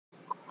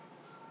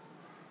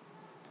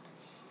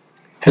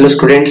Hello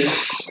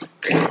students,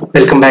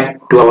 welcome back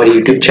to our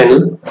YouTube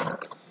channel.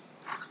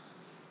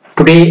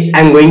 Today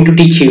I am going to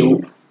teach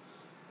you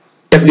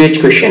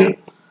WH question.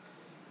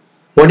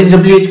 What is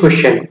WH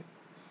question?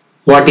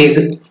 What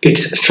is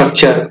its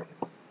structure?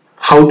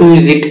 How to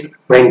use it?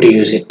 When to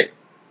use it?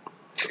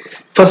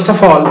 First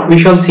of all, we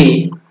shall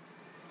see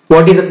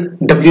what is a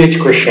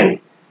WH question.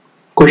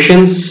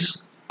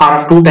 Questions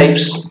are of two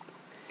types: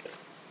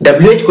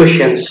 WH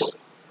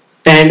questions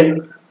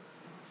and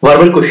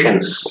verbal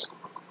questions.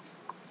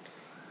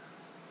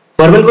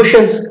 Verbal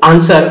questions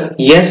answer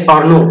yes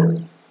or no,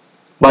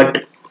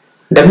 but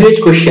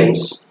WH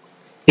questions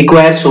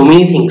require so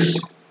many things.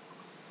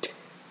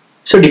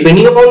 So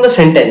depending upon the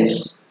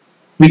sentence,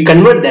 we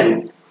convert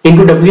them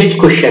into WH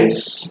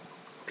questions.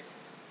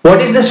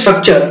 What is the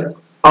structure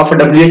of a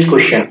WH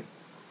question?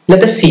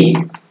 Let us see.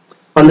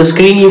 On the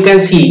screen you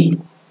can see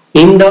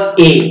in the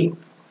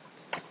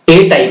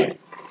A type,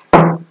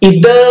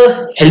 if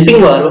the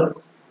helping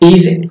verb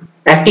is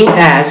acting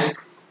as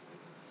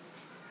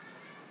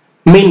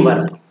main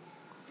verb,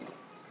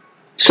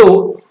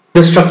 so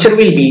the structure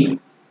will be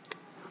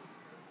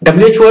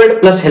WH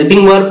word plus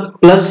helping verb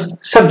plus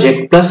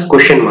subject plus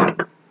question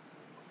mark.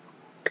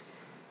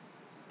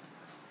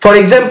 For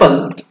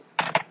example,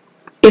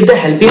 if the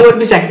helping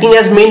verb is acting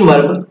as main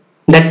verb,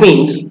 that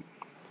means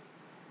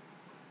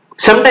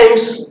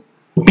sometimes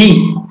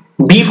B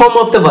form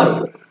of the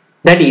verb,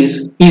 that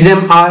is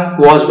am, are,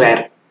 was,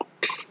 were,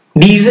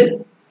 these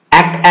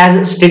act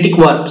as static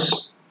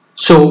verbs,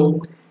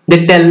 so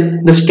they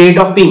tell the state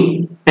of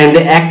being and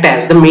they act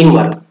as the main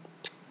verb.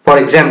 For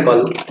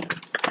example,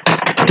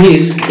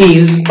 this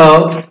is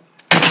a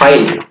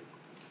file.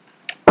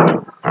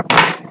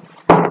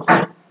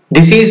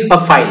 This is a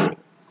file.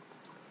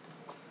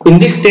 In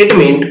this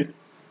statement,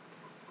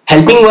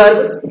 helping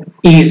verb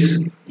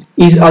is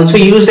also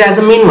used as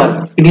a main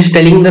verb. It is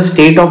telling the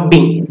state of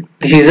being.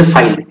 This is a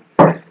file.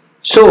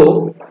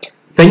 So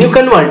when you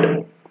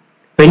convert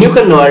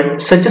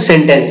such a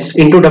sentence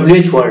into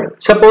WH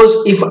word,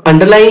 suppose if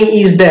underline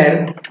is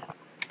there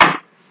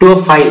to a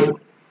file.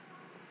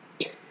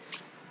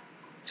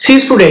 See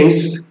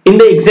students, in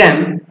the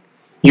exam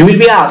you will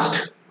be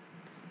asked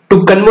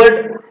to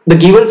convert the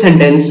given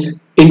sentence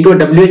into a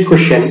WH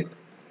question,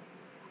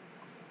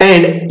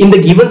 and in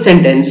the given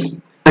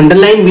sentence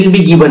underline will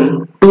be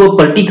given to a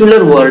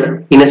particular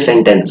word in a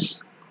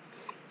sentence.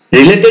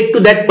 Related to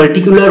that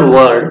particular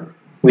word,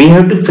 we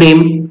have to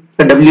frame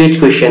a WH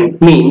question,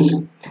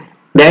 means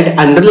that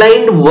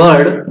underlined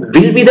word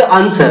will be the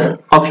answer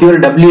of your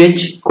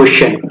WH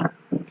question.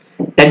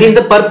 That is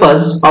the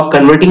purpose of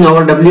converting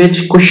our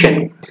WH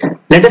question.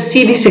 Let us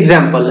see this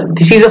example.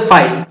 This is a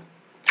file.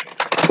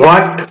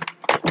 What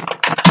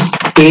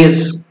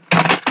is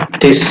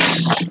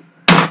this?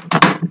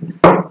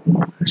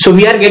 So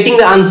we are getting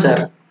the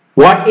answer.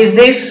 What is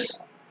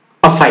this?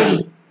 A file.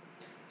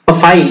 A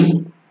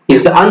file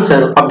is the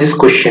answer of this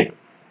question.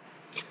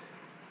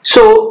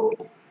 So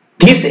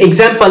this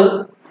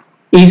example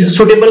is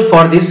suitable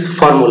for this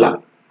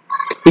formula.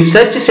 If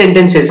such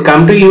sentences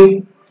come to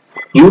you,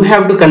 you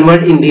have to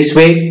convert in this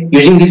way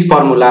using this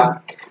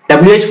formula: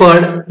 WH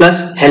word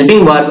plus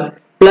helping verb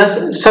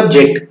plus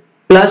subject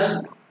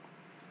plus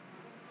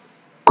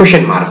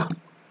question mark.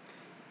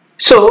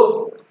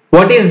 So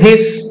what is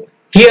this?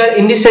 Here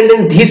in this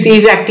sentence, this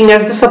is acting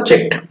as the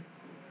subject.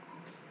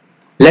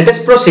 Let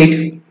us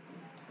proceed.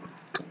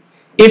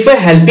 If a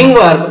helping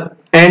verb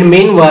and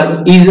main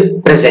verb is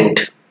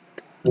present,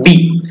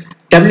 B,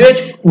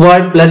 WH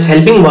word plus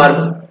helping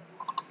verb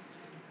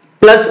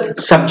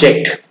plus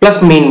subject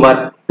plus main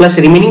verb plus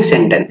remaining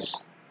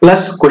sentence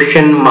plus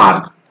question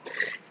mark.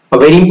 A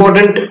very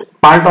important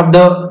part of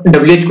the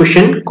WH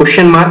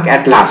question mark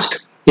at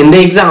last. In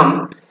the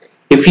exam,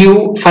 if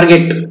you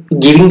forget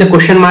giving the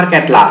question mark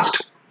at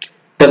last,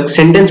 the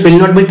sentence will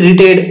not be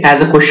treated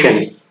as a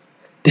question.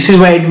 This is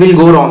why it will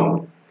go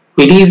wrong.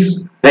 It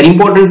is very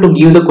important to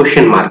give the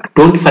question mark.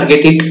 Don't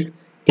forget it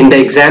in the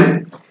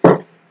exam.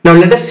 Now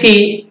let us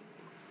see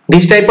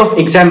this type of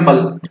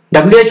example: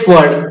 WH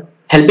word,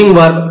 helping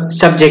verb,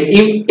 subject.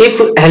 If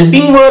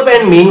helping verb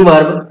and main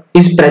verb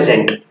is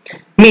present,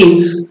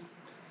 means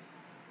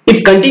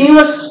if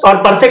continuous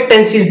or perfect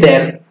tense is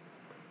there,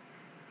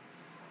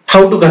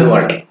 how to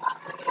convert?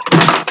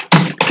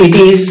 It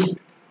is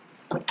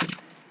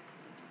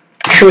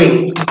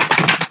showing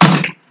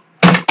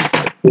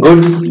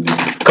good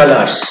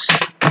colors.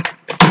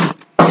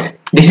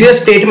 This is a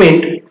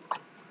statement,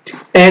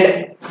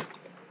 and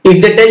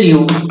if they tell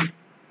you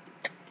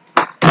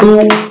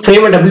to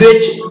frame a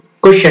WH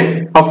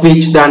question of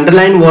which the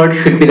underlined word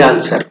should be the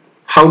answer,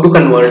 how to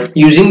convert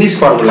using this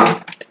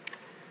formula?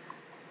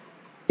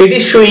 It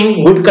is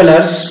showing good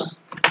colors.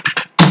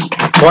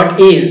 What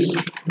is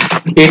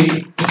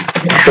it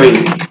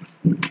showing?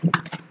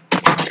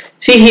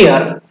 See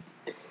here,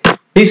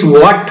 this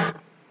what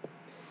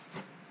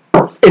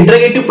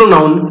interrogative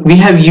pronoun we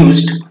have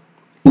used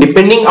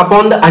depending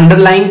upon the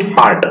underlined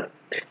part.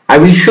 I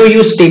will show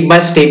you step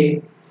by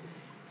step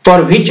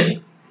for which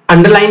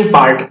underlined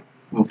part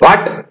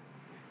what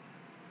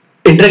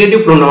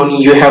interrogative pronoun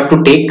you have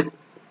to take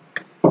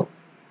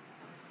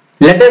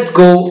Let us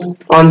go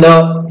on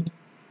the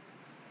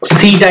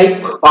C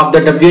type of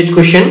the WH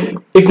question.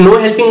 If no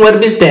helping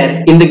verb is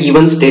there in the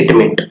given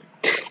statement.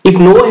 If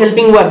no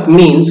helping verb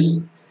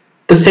means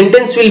the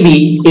sentence will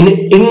be in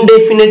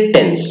indefinite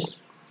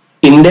tense.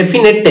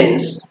 Indefinite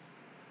tense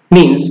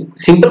means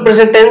simple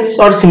present tense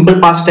or simple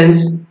past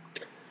tense.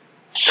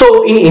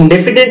 So in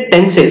indefinite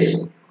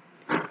tenses,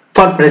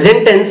 for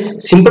present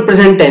tense, simple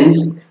present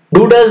tense,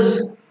 do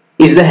does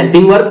is the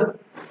helping verb,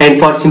 and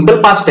for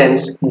simple past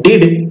tense,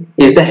 did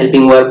is the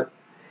helping verb.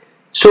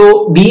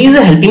 So these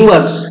helping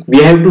verbs we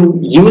have to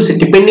use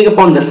depending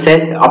upon the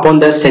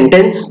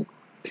sentence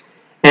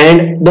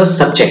and the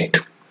subject.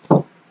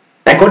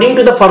 According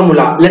to the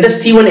formula, let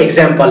us see one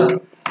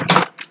example.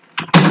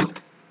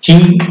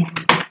 He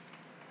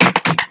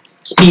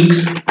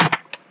speaks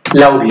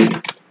loudly.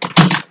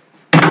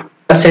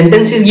 A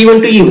sentence is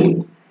given to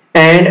you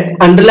and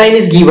underline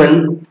is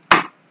given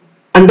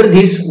under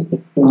this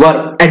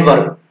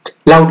adverb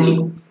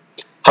loudly.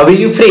 How will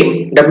you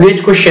frame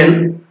WH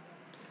question?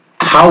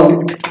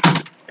 How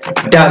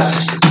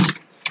does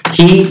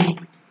he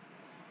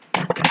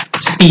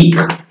speak?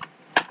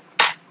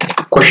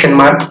 Question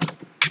mark.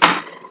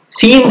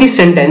 See in this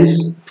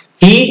sentence,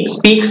 he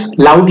speaks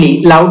loudly.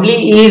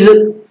 Loudly is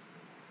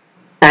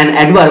an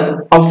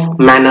adverb of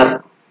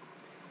manner.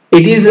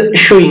 It is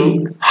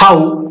showing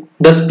how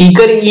the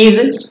speaker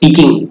is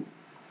speaking.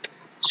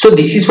 So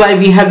this is why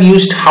we have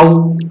used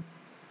how,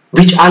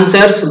 which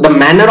answers the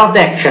manner of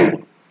the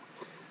action.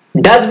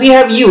 Does we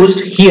have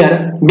used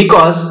here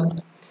because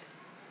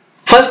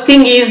first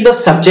thing is the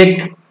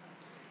subject.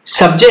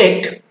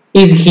 Subject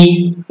is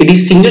he. It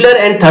is singular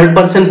and third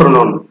person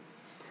pronoun.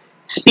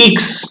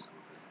 Speaks.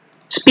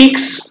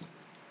 Speaks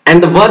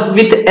and the verb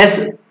with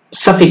s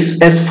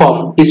suffix, s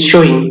form is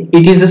showing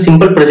it is a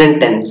simple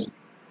present tense.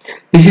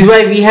 This is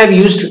why we have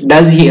used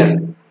does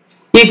here.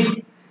 If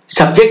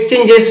subject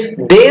changes,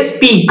 they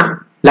speak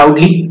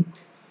loudly,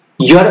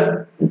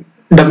 your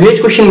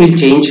WH question will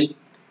change.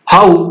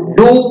 How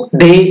do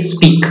they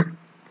speak?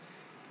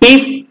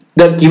 If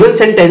the given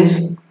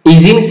sentence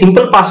is in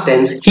simple past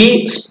tense,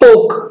 he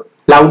spoke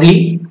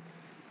loudly,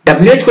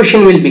 WH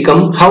question will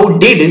become how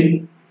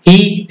did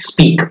he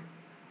speak?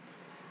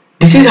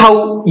 This is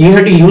how you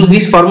have to use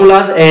these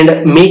formulas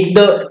and make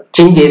the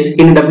changes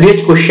in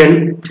WH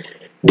question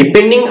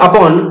depending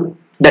upon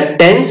the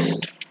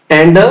tense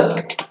and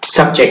the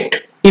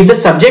subject. If the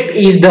subject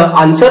is the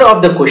answer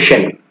of the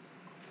question,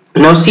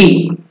 now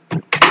see,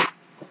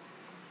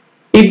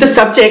 if the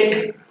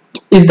subject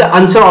is the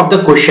answer of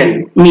the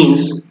question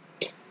means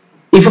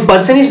if a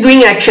person is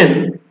doing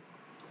action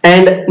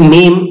and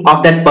name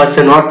of that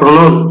person or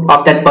pronoun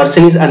of that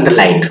person is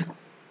underlined.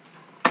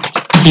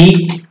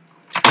 He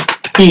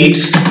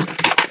eats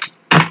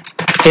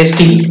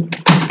hastily.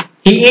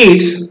 He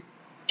eats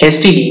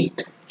hastily.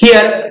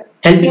 Here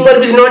helping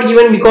verb is not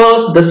given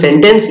because the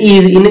sentence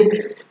is in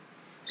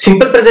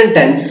simple present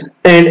tense,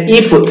 and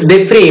if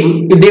they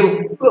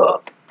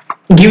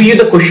give you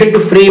the question to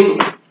frame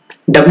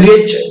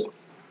WH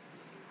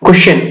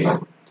question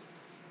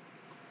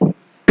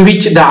to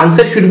which the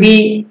answer should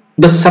be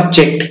the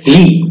subject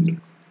he.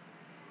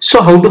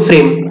 So how to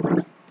frame?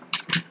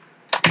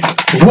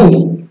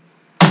 Who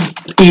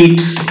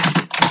eats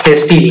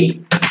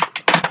hastily?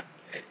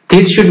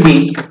 This should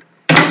be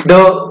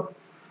the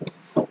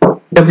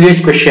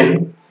WH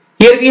question.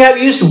 Here we have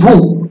used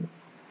who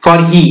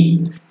for he.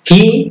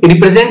 He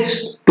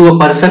represents to a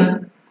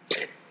person.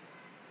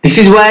 This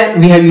is why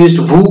we have used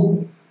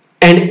who,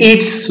 and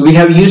eats we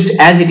have used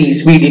as it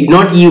is. We did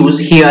not use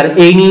here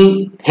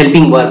any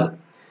helping verb.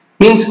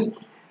 Means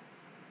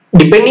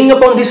depending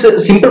upon this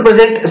simple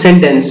present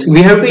sentence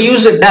we have to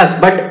use does,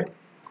 but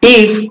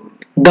if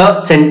the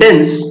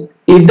sentence,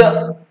 if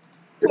the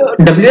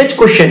WH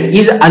question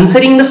is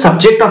answering the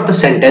subject of the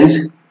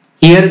sentence,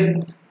 here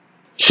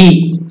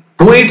he,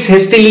 who eats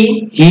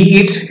hastily, he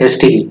eats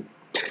hastily.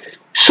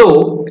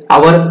 So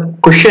our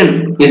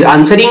question is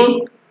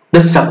answering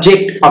the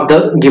subject of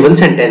the given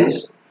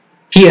sentence.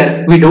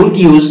 Here we don't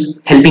use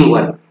helping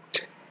verb.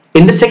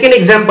 In the second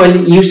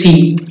example, you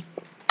see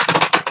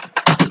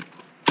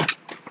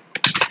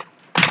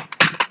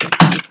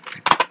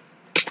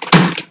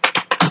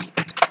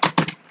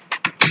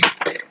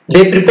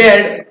they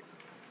prepared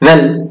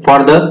well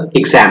for the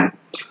exam.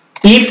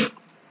 If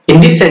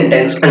in this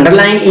sentence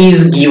underline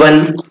is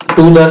given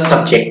to the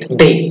subject,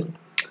 they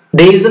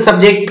is the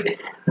subject,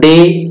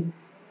 they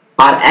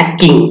are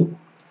acting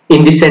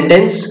in this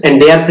sentence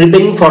and they are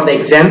preparing for the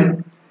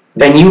exam.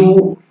 When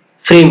you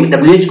frame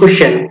WH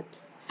question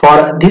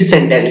for this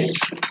sentence,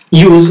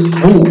 use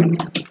who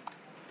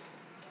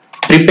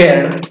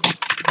prepared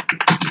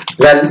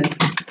well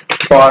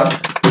for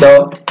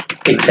the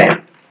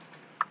exam.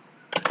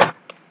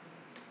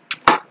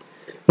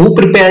 Who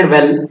prepared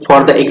well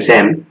for the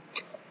exam.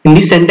 In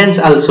this sentence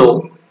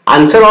also,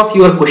 answer of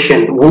your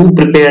question who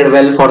prepared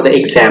well for the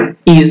exam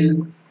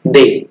is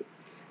they.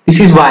 This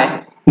is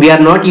why we are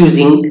not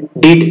using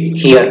did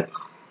here.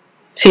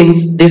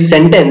 Since this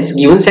sentence,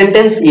 given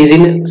sentence is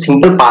in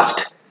simple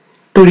past.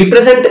 To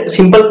represent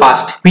simple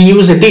past, we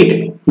use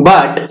did.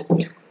 but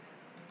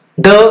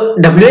the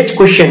WH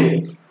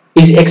question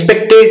is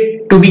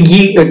expected to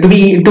give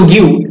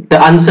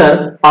the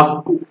answer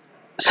of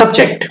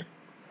subject.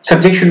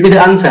 Subject should be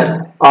the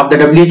answer of the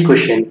WH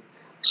question.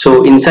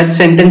 So in such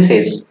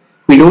sentences,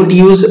 we don't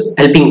use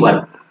helping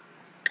verb.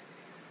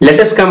 Let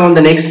us come on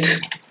the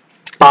next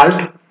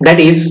part, that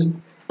is,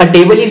 a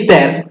table is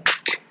there.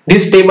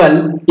 This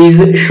table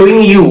is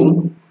showing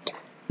you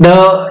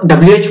the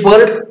WH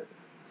word,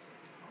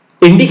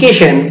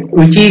 indication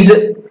which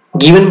is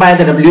given by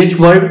the WH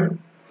word,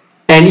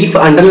 and if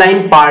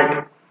underlined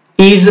part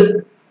is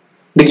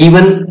the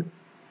given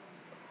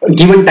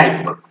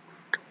type.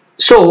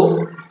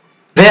 So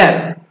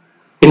where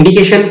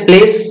indication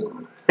place,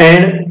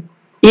 and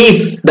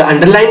if the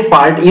underlined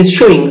part is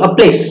showing a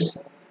place.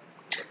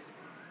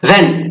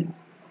 When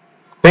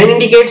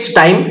indicates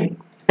time,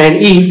 and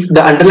if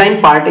the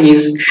underlined part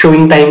is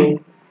showing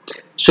time.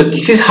 So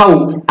this is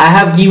how I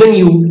have given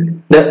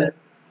you the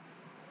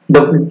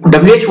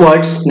WH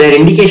words, their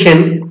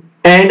indication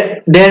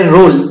and their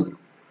role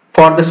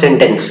for the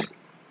sentence.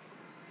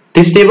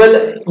 This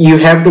table you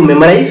have to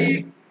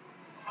memorize.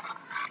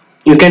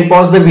 You can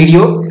pause the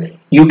video,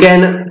 you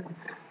can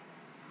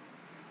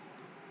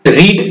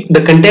read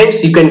the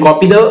contents, you can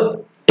copy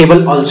the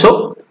table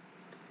also.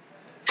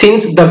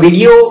 Since the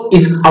video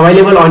is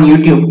available on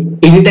YouTube,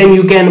 anytime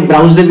you can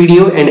browse the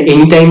video and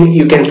anytime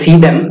you can see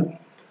them.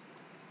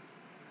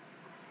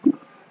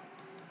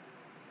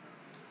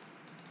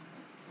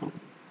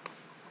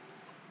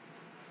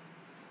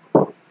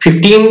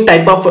 "15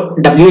 type of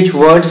WH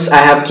words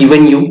I have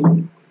given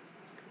you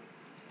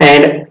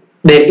and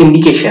their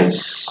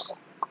indications."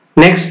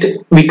 Next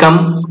we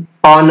come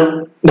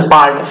on the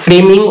part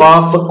framing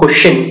of a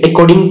question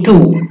according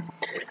to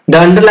the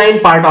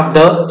underlined part of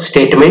the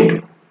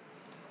statement.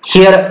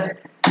 Here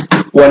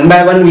one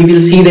by one we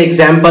will see the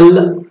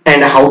example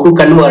and how to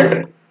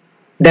convert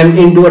them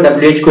into a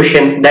WH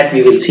question, that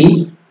we will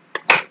see.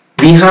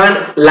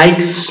 Vihan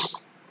likes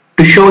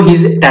to show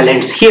his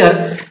talents.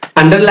 Here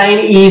underline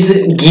is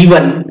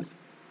given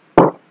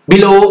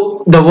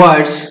below the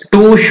words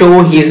to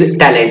show his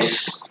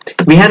talents.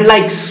 Vihan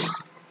likes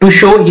to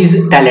show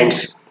his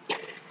talents.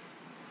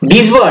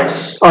 These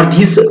words or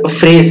this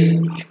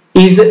phrase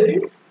is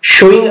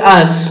showing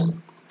us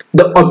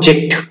the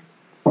object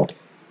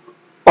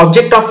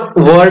of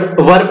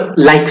verb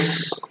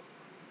likes.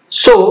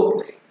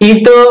 So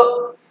if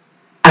the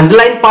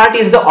underlined part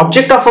is the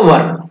object of a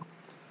verb,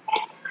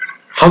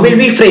 how will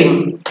we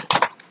frame?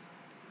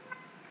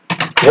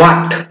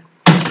 What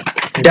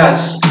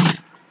does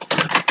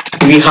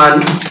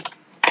Vihan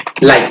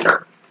like?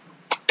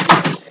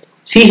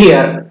 See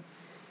here,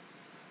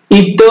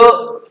 if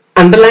the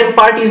underlined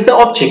part is the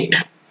object,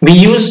 we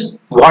use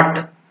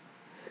what.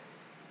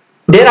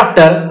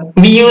 Thereafter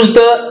we use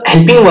the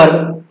helping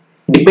verb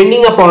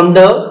depending upon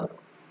the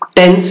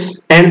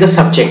tense and the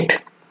subject.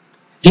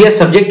 Here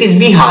subject is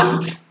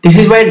Vihan, this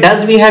is why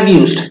does we have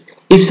used.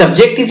 If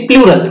subject is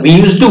plural, we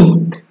use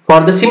do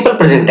for the simple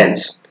present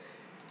tense.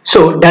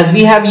 So does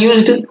we have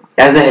used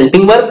as the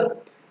helping verb,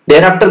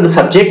 thereafter the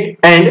subject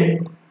and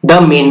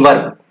the main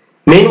verb.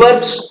 Main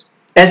verbs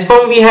as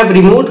form we have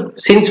removed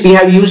since we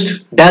have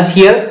used does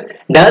here.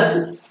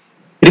 Does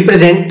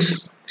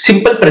represents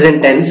simple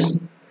present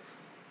tense.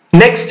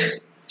 Next,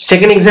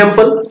 second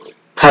example,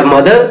 her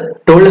mother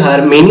told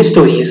her many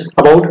stories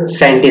about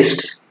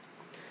scientists.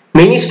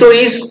 Many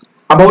stories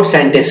about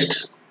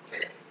scientists.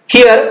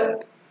 Here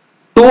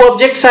two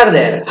objects are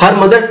there. Her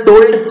mother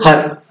told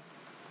her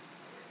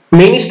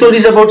many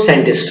stories about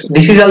scientists.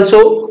 This is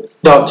also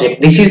the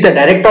object. This is the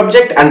direct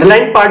object.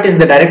 Underlined part is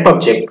the direct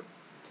object.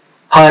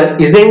 Her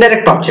is the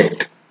indirect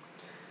object.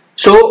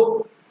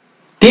 So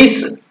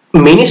these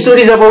many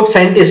stories about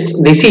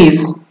scientists, this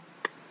is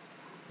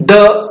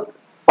the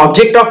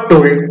object of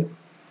told.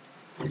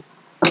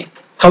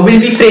 How will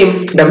we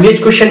frame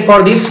WH question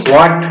for this?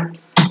 What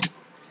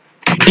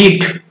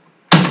did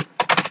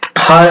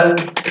her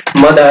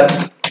mother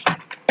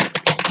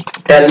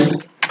tell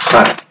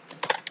her?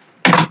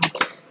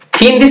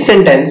 See in this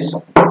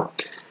sentence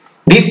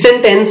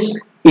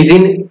is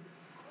in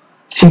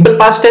simple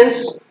past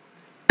tense.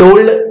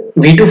 Told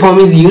V2 form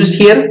is used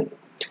here.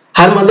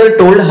 Her mother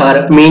told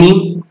her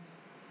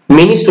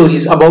many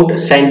stories about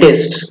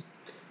scientists.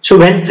 So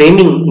when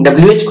framing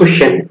WH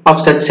question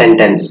of such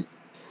sentence,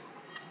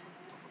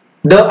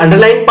 the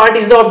underlined part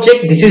is the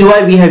object. This is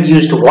why we have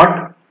used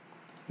what.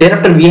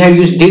 Thereafter we have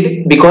used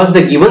did because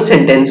the given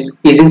sentence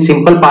is in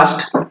simple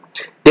past.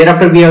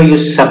 Thereafter we have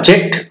used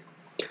subject.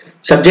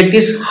 Subject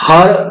is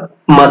her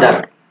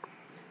mother.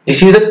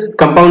 This is the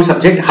compound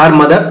subject, her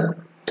mother.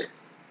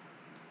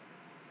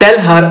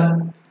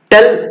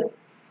 Tell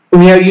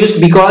we have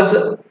used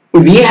because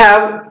we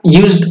have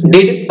used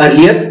did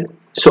earlier.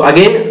 So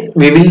again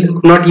we will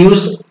not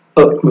use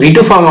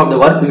V2 form of the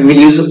verb, we will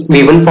use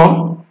V1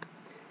 form.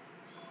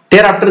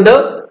 Thereafter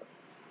the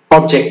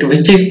object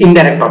which is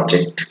indirect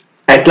object.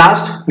 At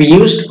last we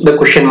used the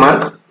question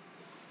mark.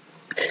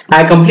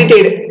 I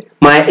completed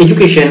my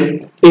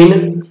education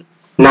in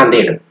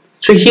Nanded.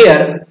 So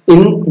here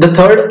in the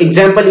third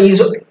example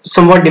is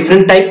somewhat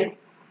different type.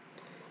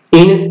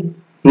 In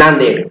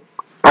Nanded,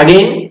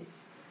 again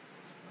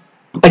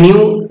a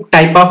new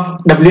type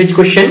of WH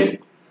question.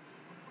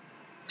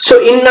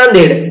 So in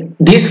Nanded,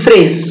 this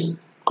phrase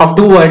of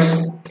two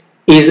words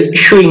is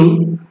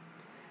showing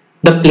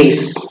the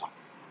place.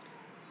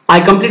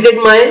 I completed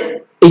my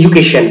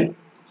education.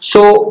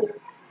 So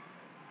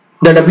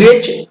the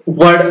WH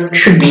word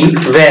should be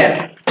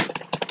where.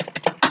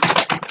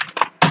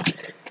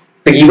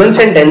 The given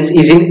sentence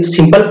is in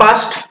simple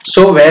past.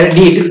 So where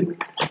did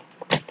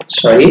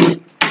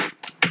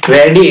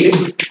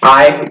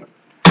I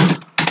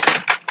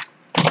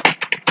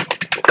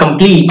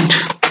complete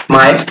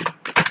my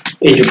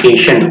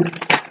education?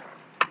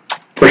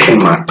 Question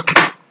mark.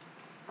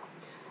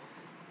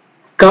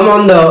 Come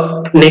on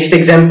the next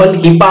example.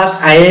 He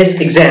passed IAS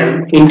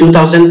exam in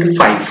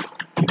 2005.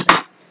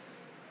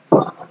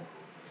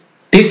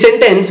 This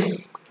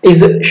sentence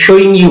is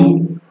showing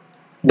you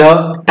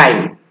the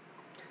time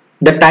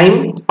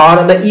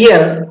or the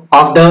year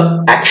of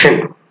the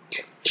action.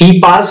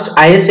 He passed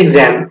IAS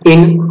exam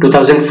in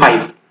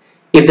 2005.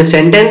 If the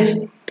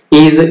sentence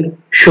is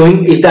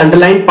showing, if the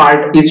underlined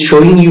part is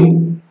showing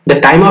you the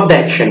time of the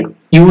action,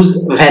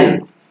 use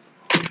when.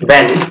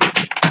 When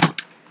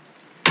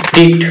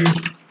did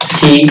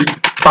he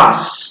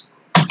pass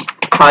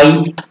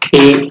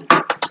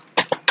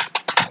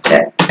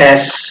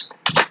IAS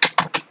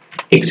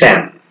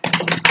exam?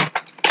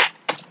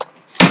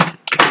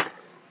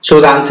 So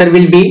the answer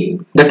will be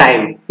the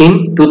time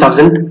in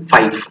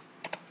 2005.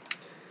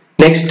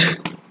 Next,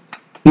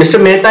 Mr.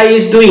 Mehta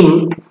is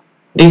doing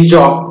this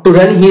job to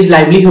run his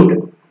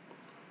livelihood.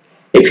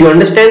 If you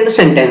understand the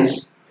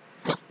sentence,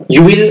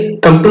 you will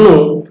come to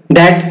know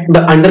that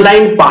the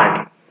underlined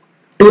part,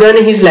 to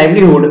run his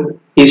livelihood,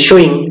 is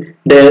showing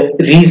the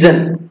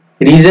reason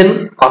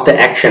of the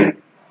action.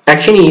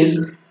 Action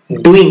is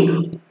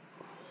doing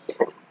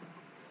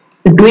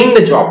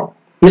the job.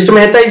 Mr.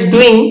 Mehta is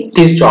doing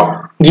this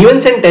job.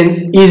 Given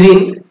sentence is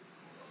in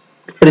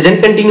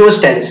present continuous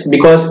tense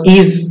because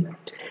is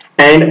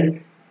and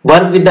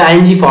verb with the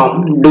ing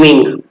form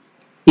doing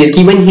is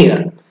given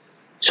here.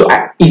 So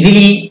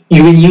easily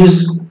you will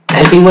use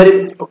helping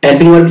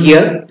verb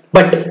here,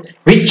 but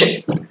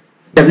which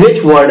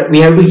WH word we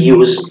have to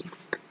use?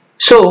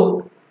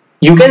 So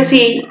you can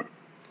see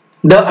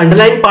the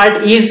underlined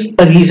part is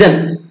a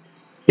reason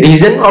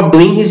of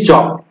doing his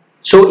job.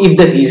 So if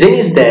the reason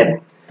is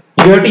there,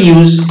 you have to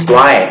use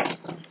why.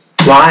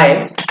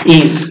 Why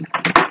is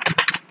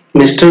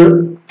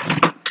Mr.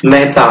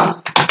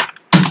 Mehta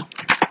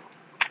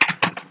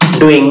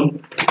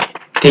doing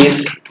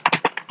this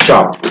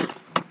job?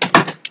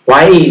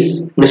 Why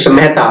is Mr.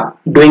 Mehta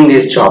doing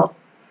this job?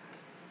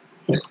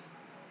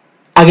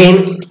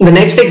 Again, the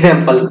next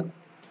example,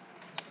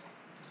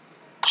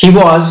 he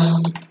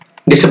was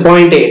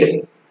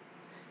disappointed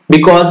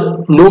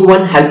because no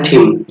one helped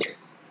him.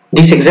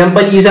 This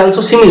example is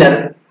also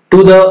similar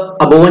to the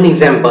above one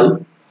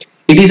example.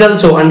 It is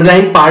also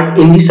underlined part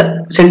in this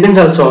sentence,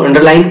 also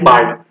underlined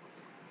part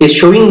is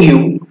showing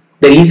you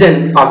the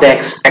reason of the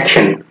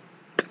action.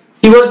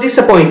 He was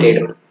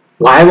disappointed.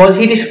 Why was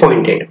he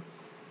disappointed?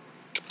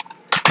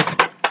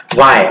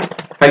 Why?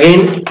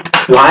 Again,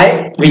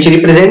 why, which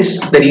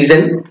represents the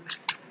reason,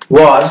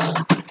 was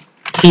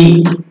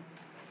he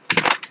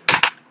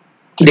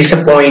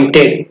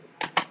disappointed?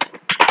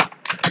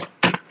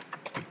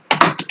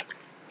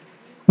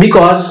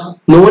 Because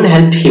no one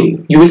helped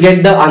him. You will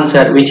get the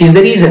answer, which is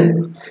the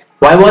reason.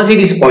 Why was he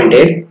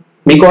disappointed?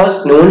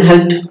 Because no one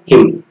helped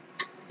him.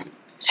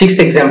 Next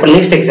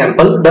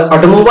example, the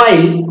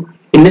automobile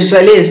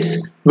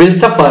industrialists will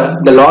suffer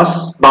the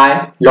loss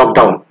by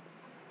lockdown.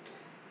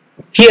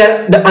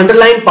 Here, the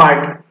underlined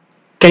part,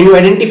 can you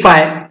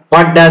identify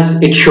what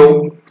does it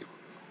show?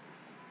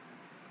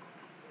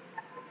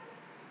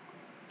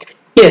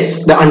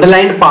 Yes, the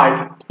underlined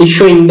part is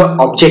showing the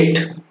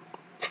object.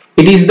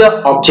 It is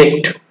the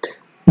object.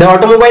 The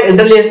automobile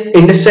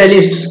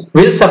industrialists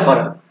will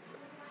suffer.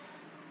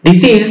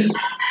 This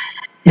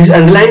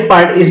underlined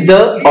part is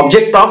the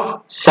object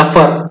of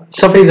suffer.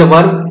 Suffer is a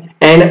verb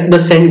and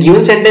the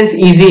given sentence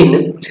is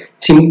in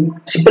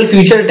simple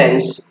future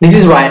tense. This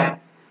is why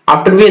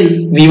after will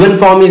V1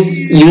 form is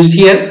used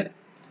here.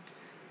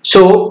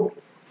 So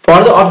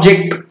for the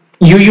object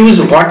you use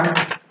what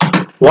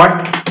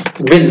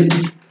will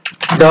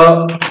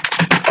the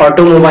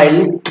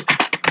automobile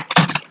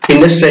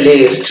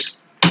industrialists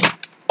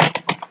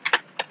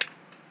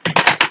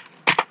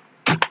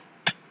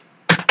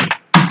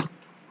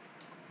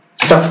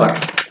suffer.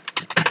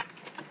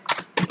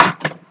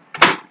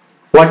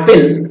 What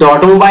will the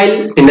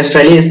automobile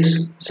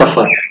industrialists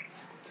suffer?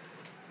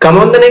 Come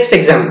on the next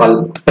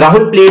example.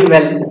 Rahul played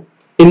well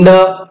in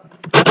the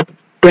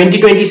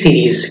 2020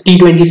 series,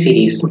 T20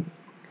 series.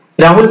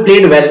 Rahul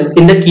played well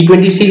in the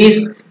T20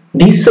 series.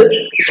 This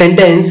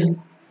sentence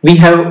we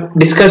have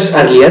discussed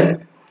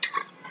earlier.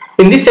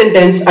 In this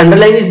sentence,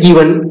 underline is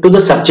given to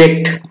the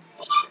subject.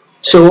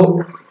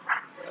 So,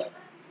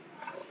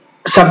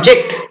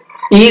 subject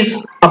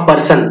is a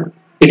person.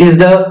 it is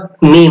the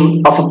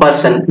name of a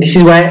person. This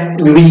is why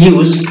we will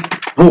use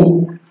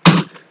who.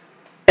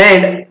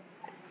 And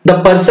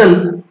the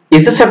person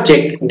is the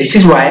subject. This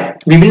is why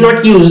we will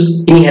not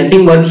use any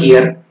helping verb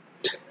here.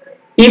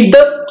 If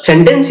the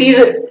sentence is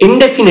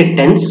indefinite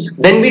tense,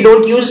 then we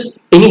don't use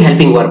any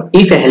helping verb.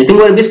 If a helping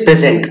verb is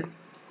present,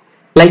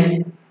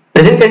 like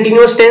present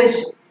continuous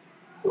tense,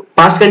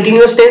 past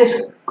continuous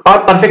tense, or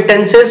perfect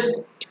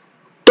tenses,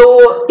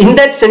 so in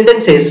that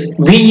sentences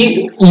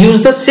we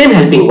use the same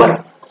helping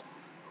verb.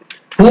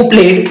 Who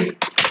played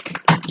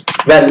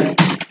well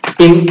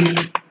in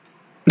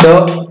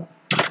the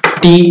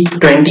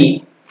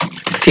T20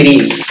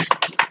 series?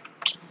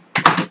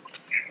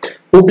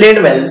 Who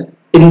played well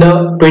in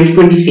the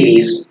 2020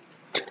 series?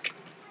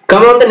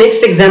 Come on the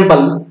next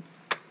example.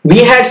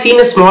 We had seen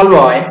a small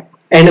boy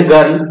and a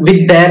girl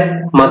with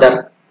their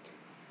mother.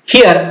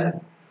 Here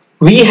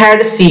we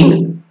had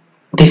seen.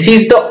 This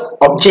is the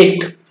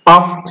object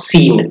of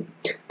seen.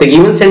 The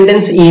given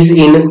sentence is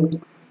in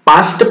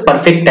past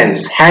perfect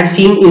tense. Had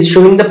seen is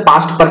showing the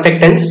past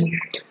perfect tense.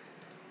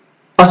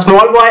 A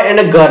small boy and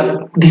a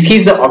girl. This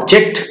is the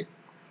object.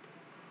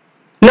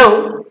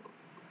 Now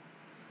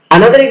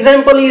another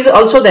example is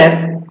also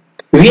there.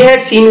 We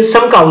had seen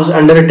some cows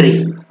under a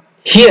tree.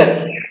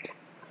 Here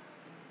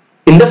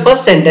in the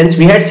first sentence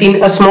we had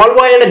seen a small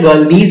boy and a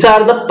girl. These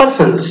are the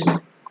persons.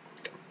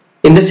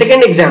 In the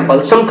second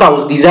example, some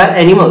cows. These are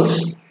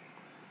animals.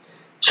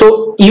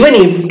 So even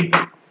if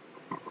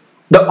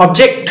the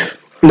object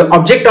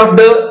of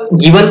the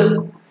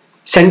given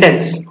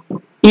sentence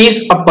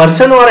is a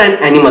person or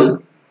an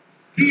animal,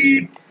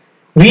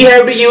 we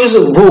have to use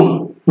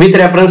whom with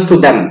reference to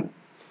them.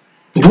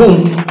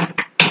 Whom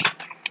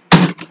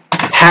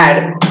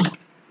had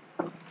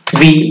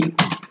we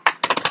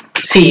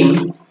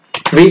seen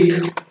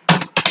with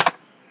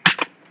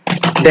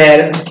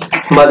their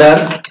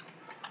mother?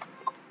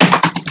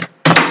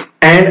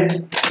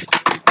 And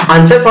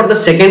answer for the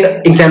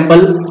second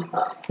example,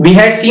 we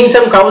had seen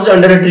some cows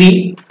under a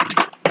tree.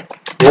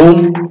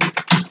 Whom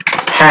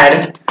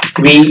had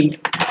we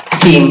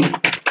seen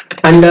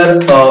under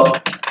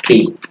a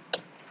tree?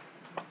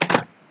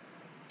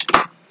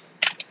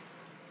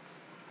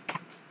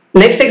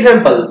 Next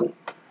example,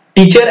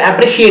 teacher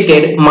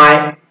appreciated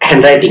my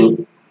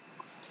handwriting.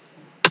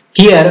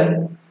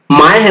 Here,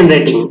 my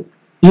handwriting,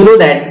 you know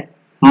that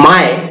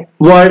my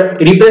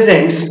word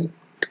represents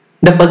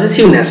the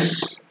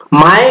possessiveness.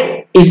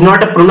 My is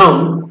not a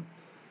pronoun,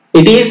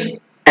 it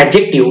is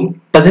adjective,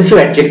 possessive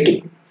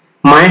adjective.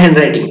 My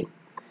handwriting.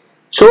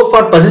 So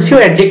for possessive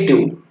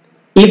adjective,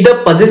 if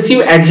the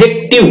possessive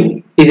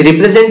adjective is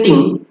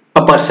representing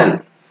a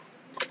person,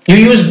 you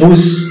use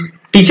whose.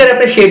 Teacher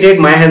appreciated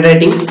my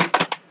handwriting.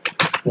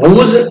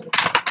 Whose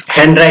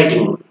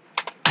handwriting?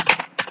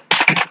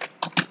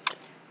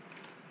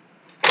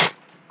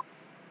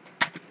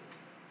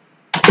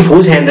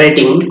 Whose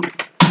handwriting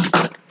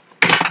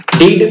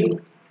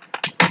did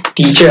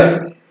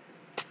teacher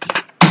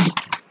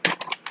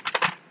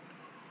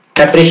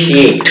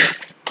appreciate?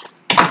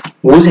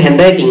 Whose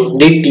handwriting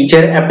did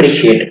teacher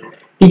appreciate?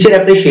 Teacher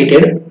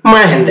appreciated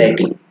my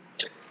handwriting.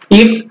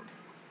 If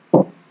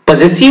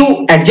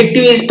possessive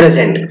adjective is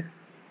present.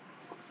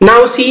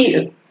 Now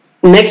see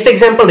next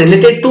example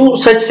related to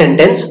such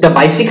sentence. The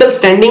bicycle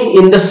standing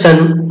in the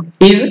sun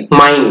is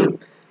mine.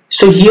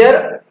 So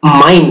here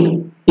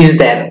mine is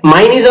there.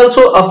 Mine is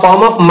also a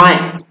form of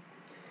my.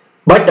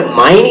 But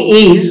mine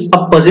is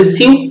a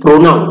possessive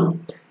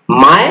pronoun.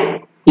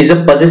 My is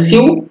a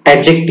possessive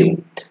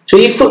adjective. So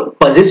if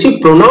possessive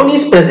pronoun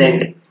is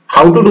present,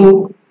 how to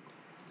do?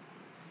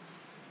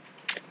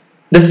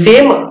 The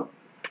same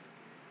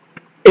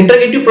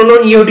interrogative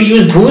pronoun you have to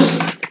use whose,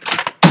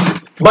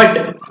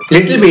 but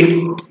little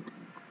bit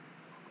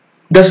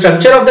the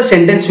structure of the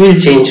sentence will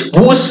change.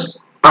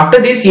 Whose,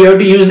 after this you have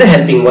to use the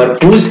helping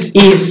verb. Whose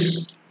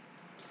is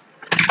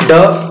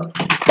the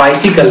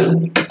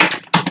bicycle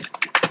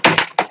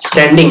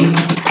standing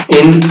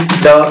in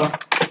the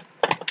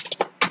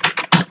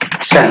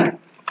sun.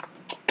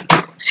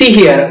 See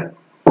here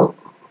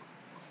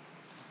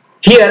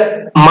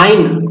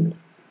mine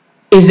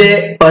is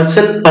a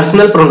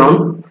personal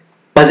pronoun,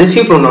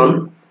 possessive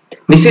pronoun.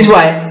 This is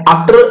why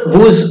after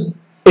whose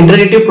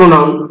interrogative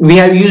pronoun we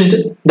have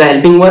used the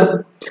helping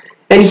verb.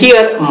 And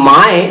here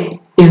my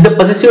is the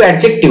possessive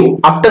adjective.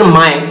 After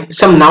my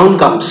some noun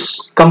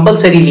comes.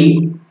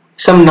 Compulsorily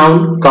some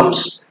noun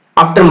comes.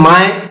 After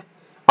my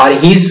or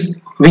his,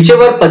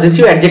 whichever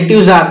possessive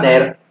adjectives are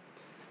there,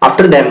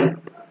 after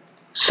them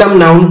some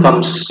noun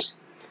comes.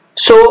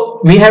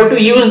 So we have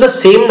to use the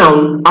same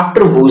noun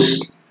after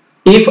whose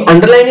if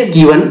underline is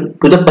given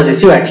to the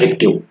possessive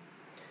adjective.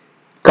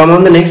 Come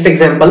on the next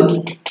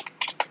example.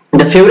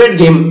 The favorite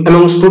game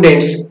among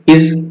students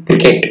is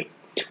cricket.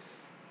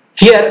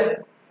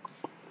 Here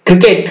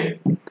cricket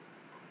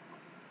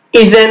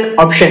is an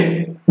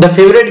option. The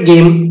favorite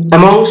game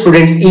among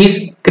students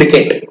is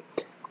cricket.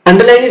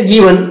 Underline is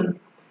given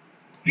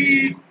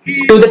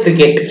to the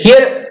cricket.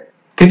 Here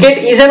cricket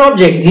is an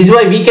object. This is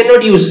why we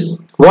cannot use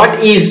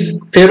what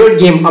is favorite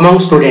game among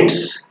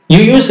students. You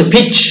use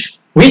which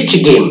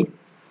Which game?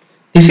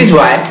 This is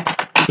why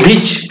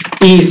which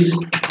is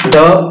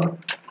the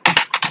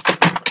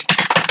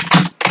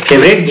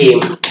favorite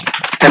game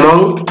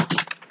among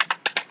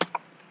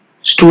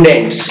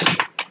students.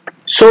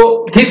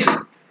 So this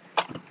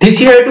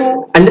you have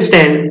to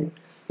understand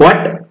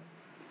what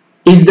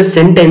is the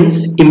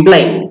sentence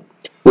implying,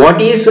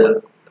 what is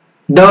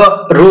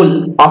the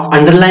role of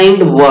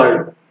underlined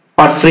word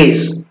or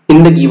phrase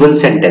in the given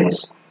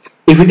sentence.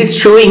 If it is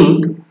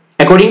showing,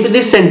 according to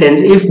this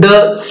sentence, if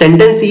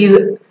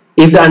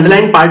the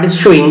underlined part is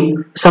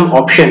showing some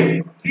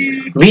option,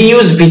 we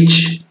use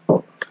which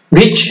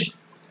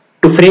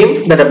to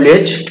frame the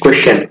WH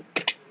question.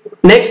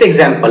 Next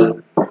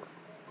example,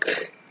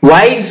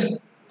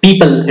 wise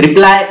people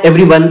reply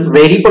everyone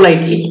very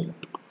politely.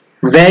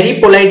 Very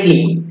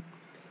politely.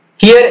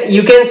 Here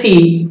you can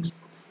see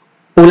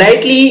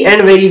politely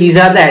and very, these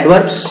are the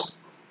adverbs.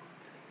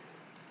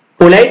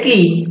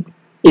 Politely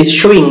is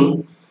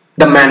showing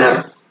the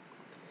manner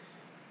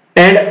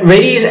and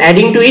very is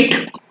adding to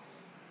it,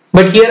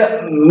 but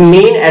here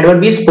main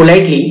adverb is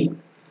politely.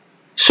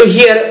 So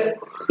here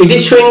it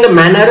is showing the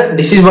manner.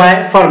 This is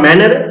why for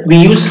manner we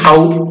use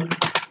how.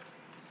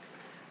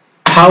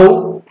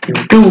 How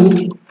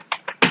do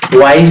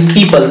wise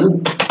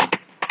people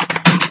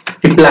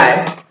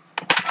reply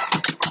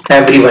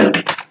everyone?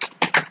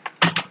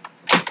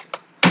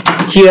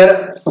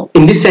 Here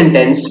in this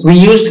sentence we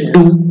used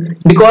do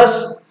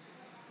because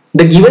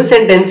the given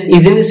sentence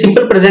is in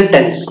simple present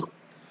tense,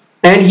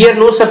 and here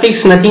no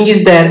suffix, nothing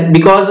is there,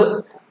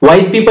 because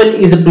wise people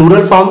is a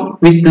plural form.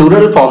 With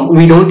plural form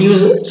we don't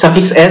use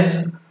suffix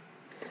s.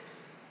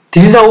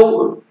 This is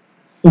how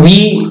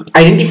we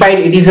identified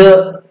it is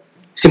a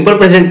simple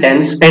present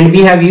tense, and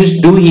we have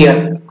used do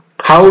here.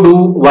 How do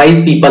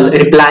wise people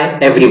reply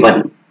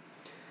everyone?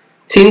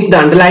 Since the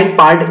underlined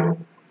part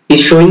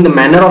is showing the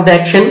manner of the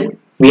action,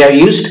 we have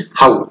used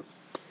how.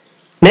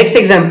 Next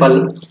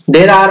example,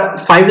 there are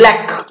 5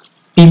 lakh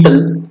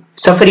people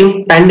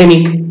suffering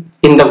pandemic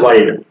in the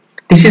world.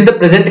 This is the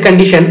present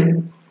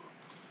condition.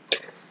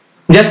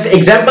 Just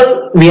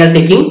example we are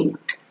taking.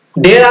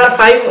 There are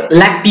 5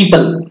 lakh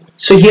people.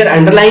 So here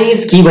underline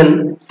is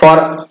given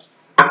for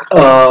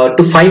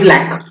to 5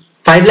 lakh.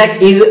 5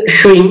 lakh is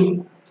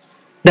showing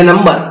the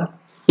number.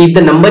 If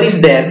the number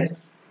is there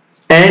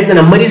and the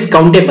number is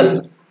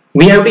countable,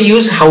 we have to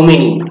use how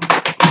many.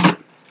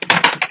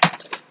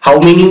 How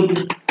many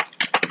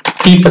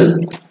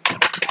people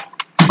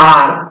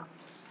are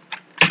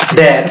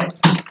there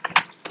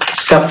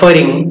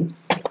suffering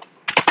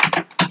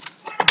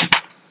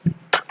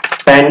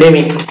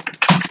pandemic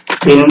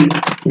in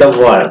the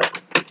world?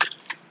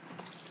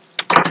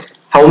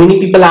 How many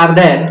people are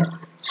there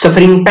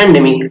suffering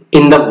pandemic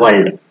in the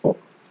world?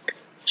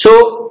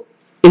 So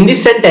in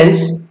this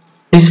sentence,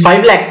 this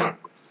 5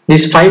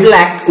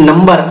 lakh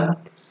number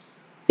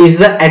is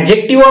the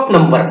adjective of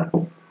number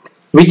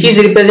which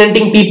is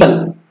representing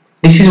people.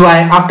 This is why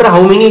after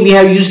how many we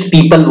have used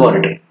people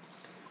word.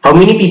 How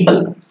many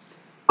people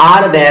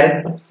are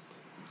there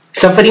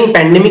suffering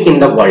pandemic in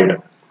the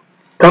world?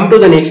 Come to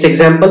the next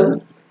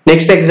example.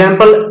 Next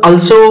example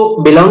also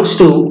belongs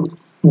to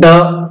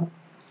the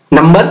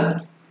number.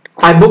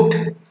 I booked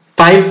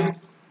 5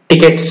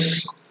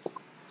 tickets.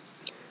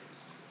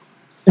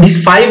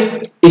 This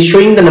 5 is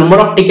showing the number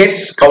of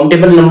tickets,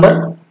 countable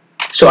number.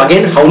 So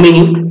again, how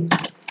many?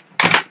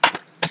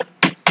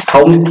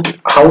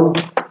 How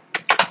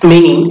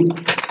many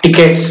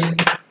tickets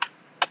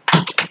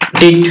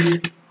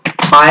did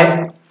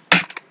I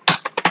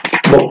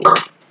book?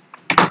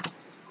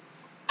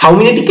 How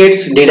many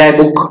tickets did I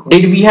book?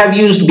 Did we have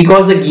used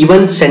because the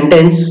given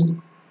sentence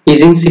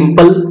is in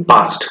simple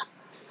past.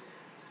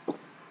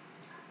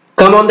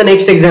 Come on the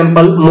next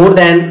example. More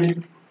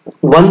than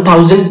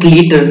 1000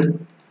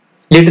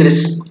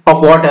 liters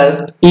of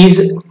water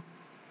is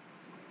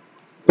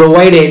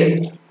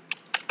provided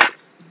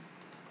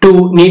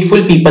to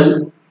needful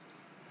people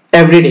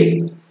every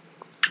day.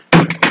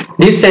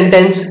 This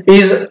sentence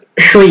is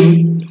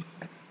showing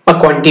a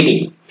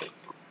quantity.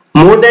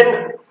 More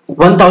than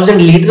 1000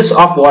 liters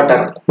of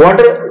water.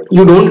 Water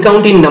you don't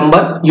count in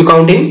number, you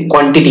count in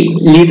quantity,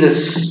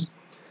 liters.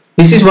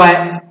 This is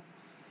why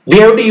we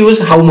have to use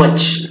how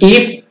much.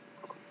 If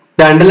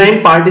the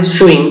underlined part is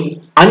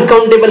showing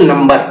uncountable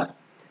number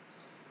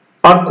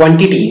or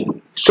quantity,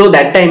 so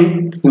that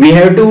time we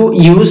have to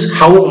use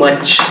how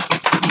much.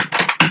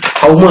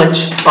 How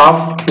much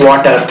of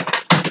water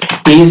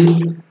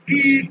is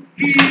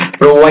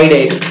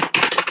provided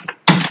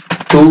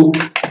to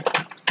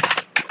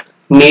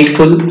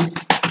needful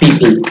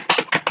people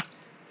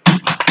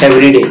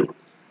every day.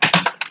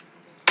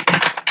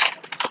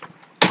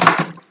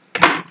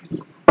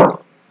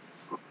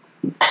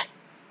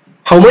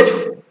 How much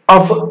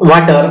of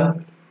water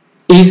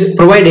is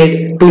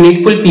provided to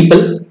needful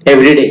people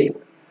every day?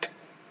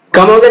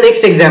 Come on the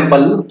next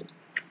example.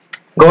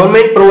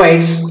 Government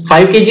provides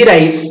 5 kg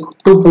rice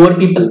to poor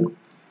people.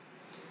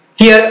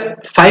 Here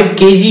 5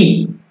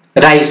 kg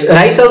rice.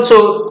 Rice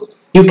also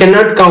you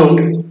cannot count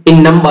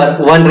in number,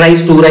 1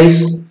 rice, 2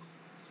 rice.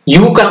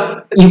 You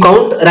you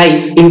count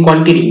rice in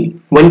quantity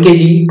 1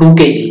 kg, 2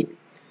 kg.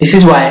 This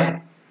is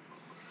why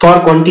for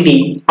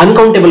quantity,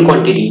 uncountable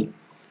quantity,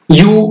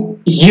 you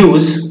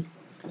use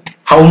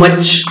how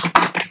much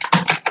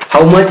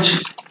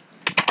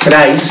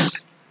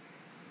rice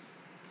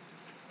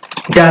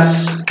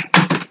does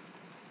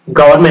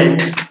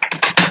government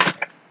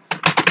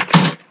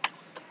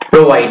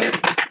provide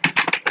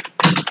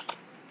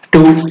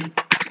to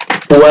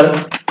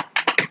poor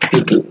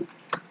people.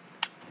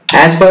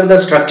 As per the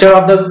structure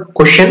of the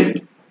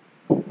question,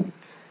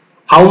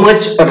 how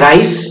much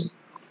rice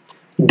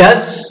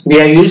does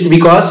we are used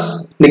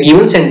because the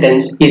given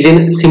sentence is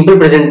in simple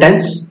present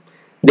tense.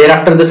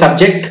 Thereafter the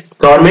subject,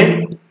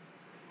 government,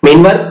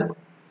 main verb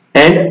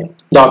and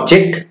the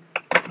object.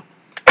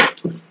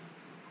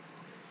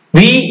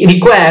 We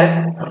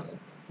require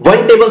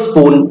 1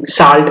 tablespoon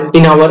salt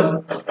in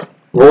our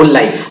whole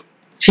life.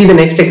 See the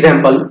next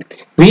example.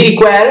 We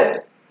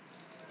require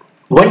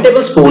 1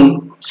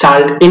 tablespoon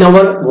salt in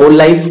our whole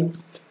life.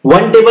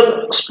 1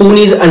 tablespoon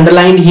is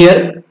underlined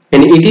here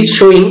and it is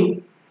showing.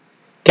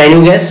 Can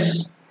you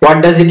guess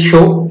what does it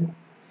show?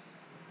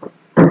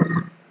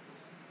 1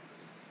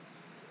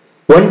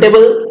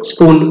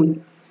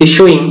 tablespoon is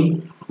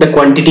showing the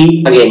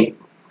quantity again.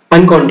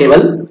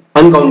 Uncountable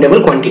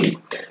quantity.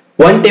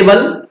 1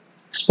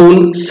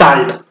 tablespoon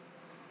salt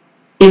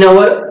in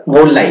our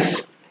whole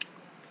life.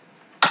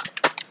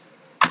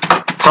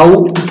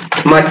 How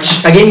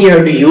much? Again you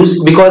have to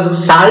use,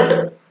 because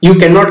salt you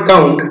cannot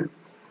count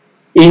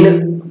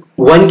in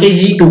 1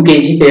 kg, 2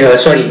 kg,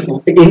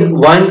 in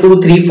 1,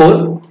 2, 3,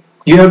 4.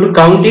 You have to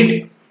count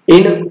it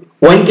in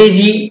 1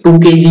 kg, 2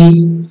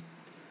 kg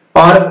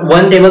or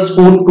 1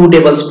 tablespoon, 2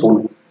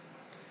 tablespoon.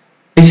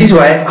 This is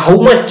why how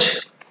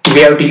much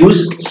we have to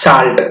use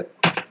salt.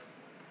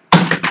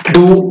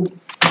 Do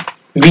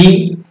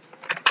we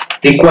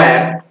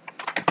require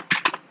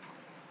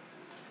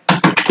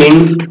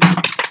in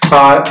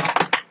our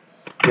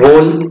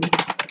whole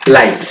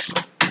life?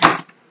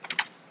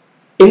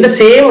 In the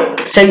same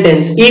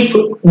sentence, if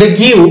they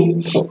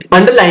give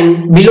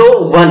underline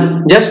below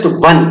 1, just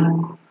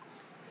 1,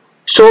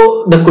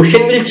 so the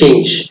question will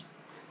change.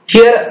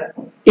 Here,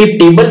 if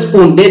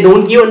tablespoon, they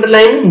don't give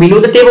underline below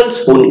the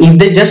tablespoon. If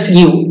they just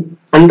give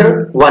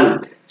under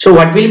 1, so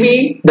what will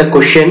be the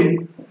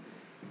question?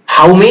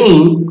 How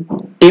many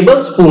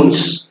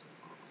tablespoons?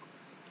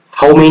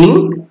 How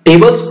many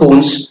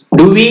tablespoons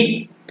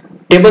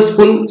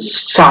tablespoon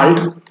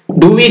salt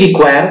do we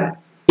require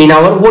in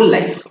our whole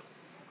life?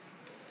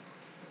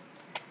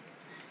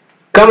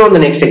 Come on the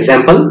next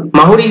example.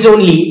 Mahur is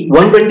only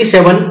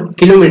 127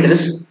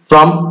 kilometers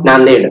from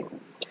Nanded.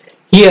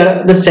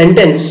 Here the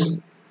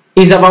sentence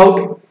is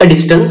about a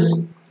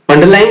distance.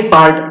 Underlying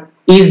part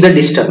is the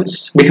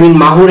distance between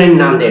Mahur and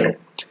Nanded.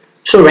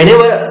 So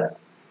whenever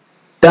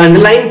the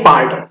underlying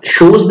part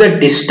shows the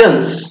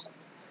distance,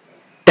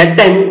 that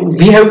time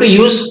we have to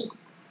use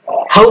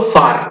how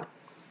far.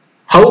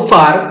 How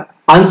far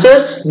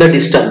answers the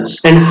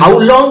distance and how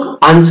long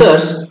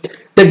answers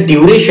the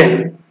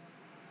duration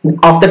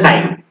of the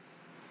time.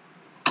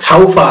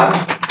 How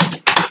far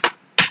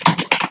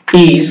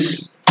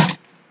is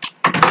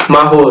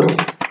Mahur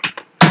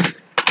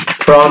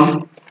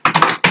from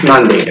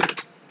Nanded?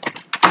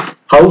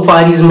 How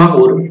far is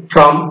Mahur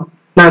from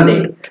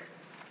Nanded?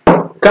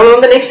 Come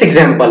on the next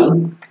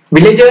example.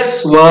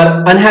 Villagers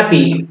were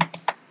unhappy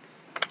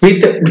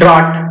with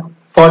drought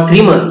for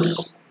 3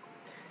 months.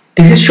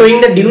 This is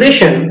showing the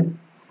duration.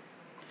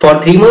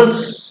 For 3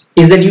 months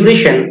is the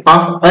duration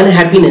of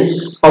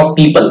unhappiness of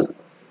people.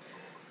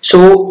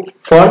 So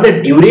for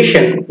the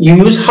duration you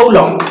use how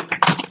long?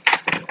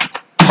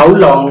 How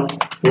long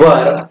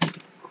were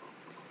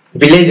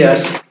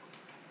villagers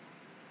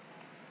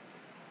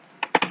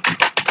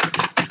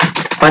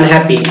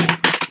unhappy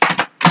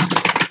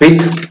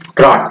with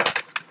drought?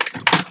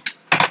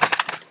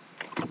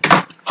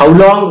 How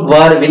long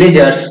were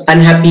villagers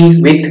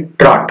unhappy with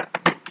drought?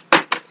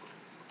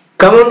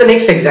 Come on the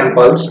next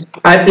examples.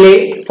 I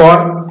play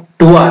for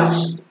 2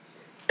 hours.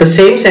 The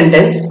same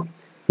sentence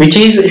which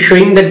is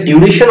showing the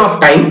duration of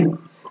time.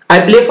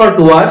 I play for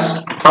 2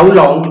 hours. How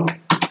long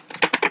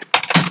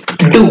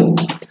do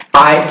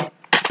I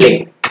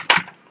play?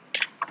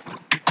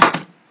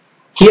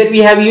 Here we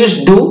have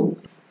used do.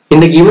 In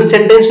the given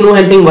sentence no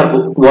helping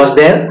verb was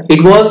there.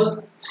 It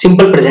was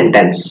simple present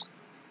tense.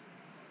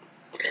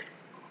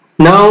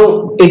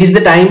 Now it is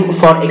the time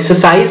for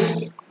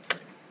exercise.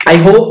 I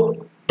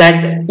hope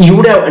that you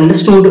would have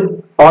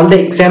understood all the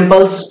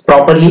examples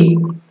properly.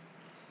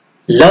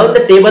 Learn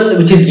the table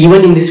which is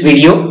given in this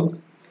video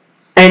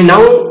and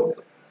now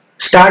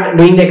start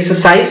doing the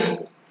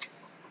exercise.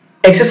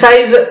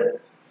 Exercise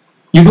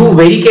you do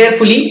very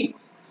carefully.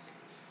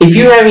 If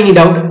you have any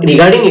doubt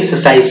regarding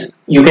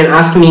exercise, you can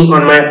ask me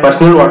on my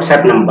personal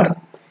WhatsApp number.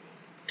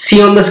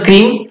 See on the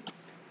screen.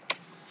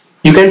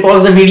 You can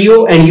pause the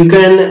video and you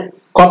can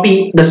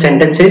copy the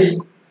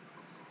sentences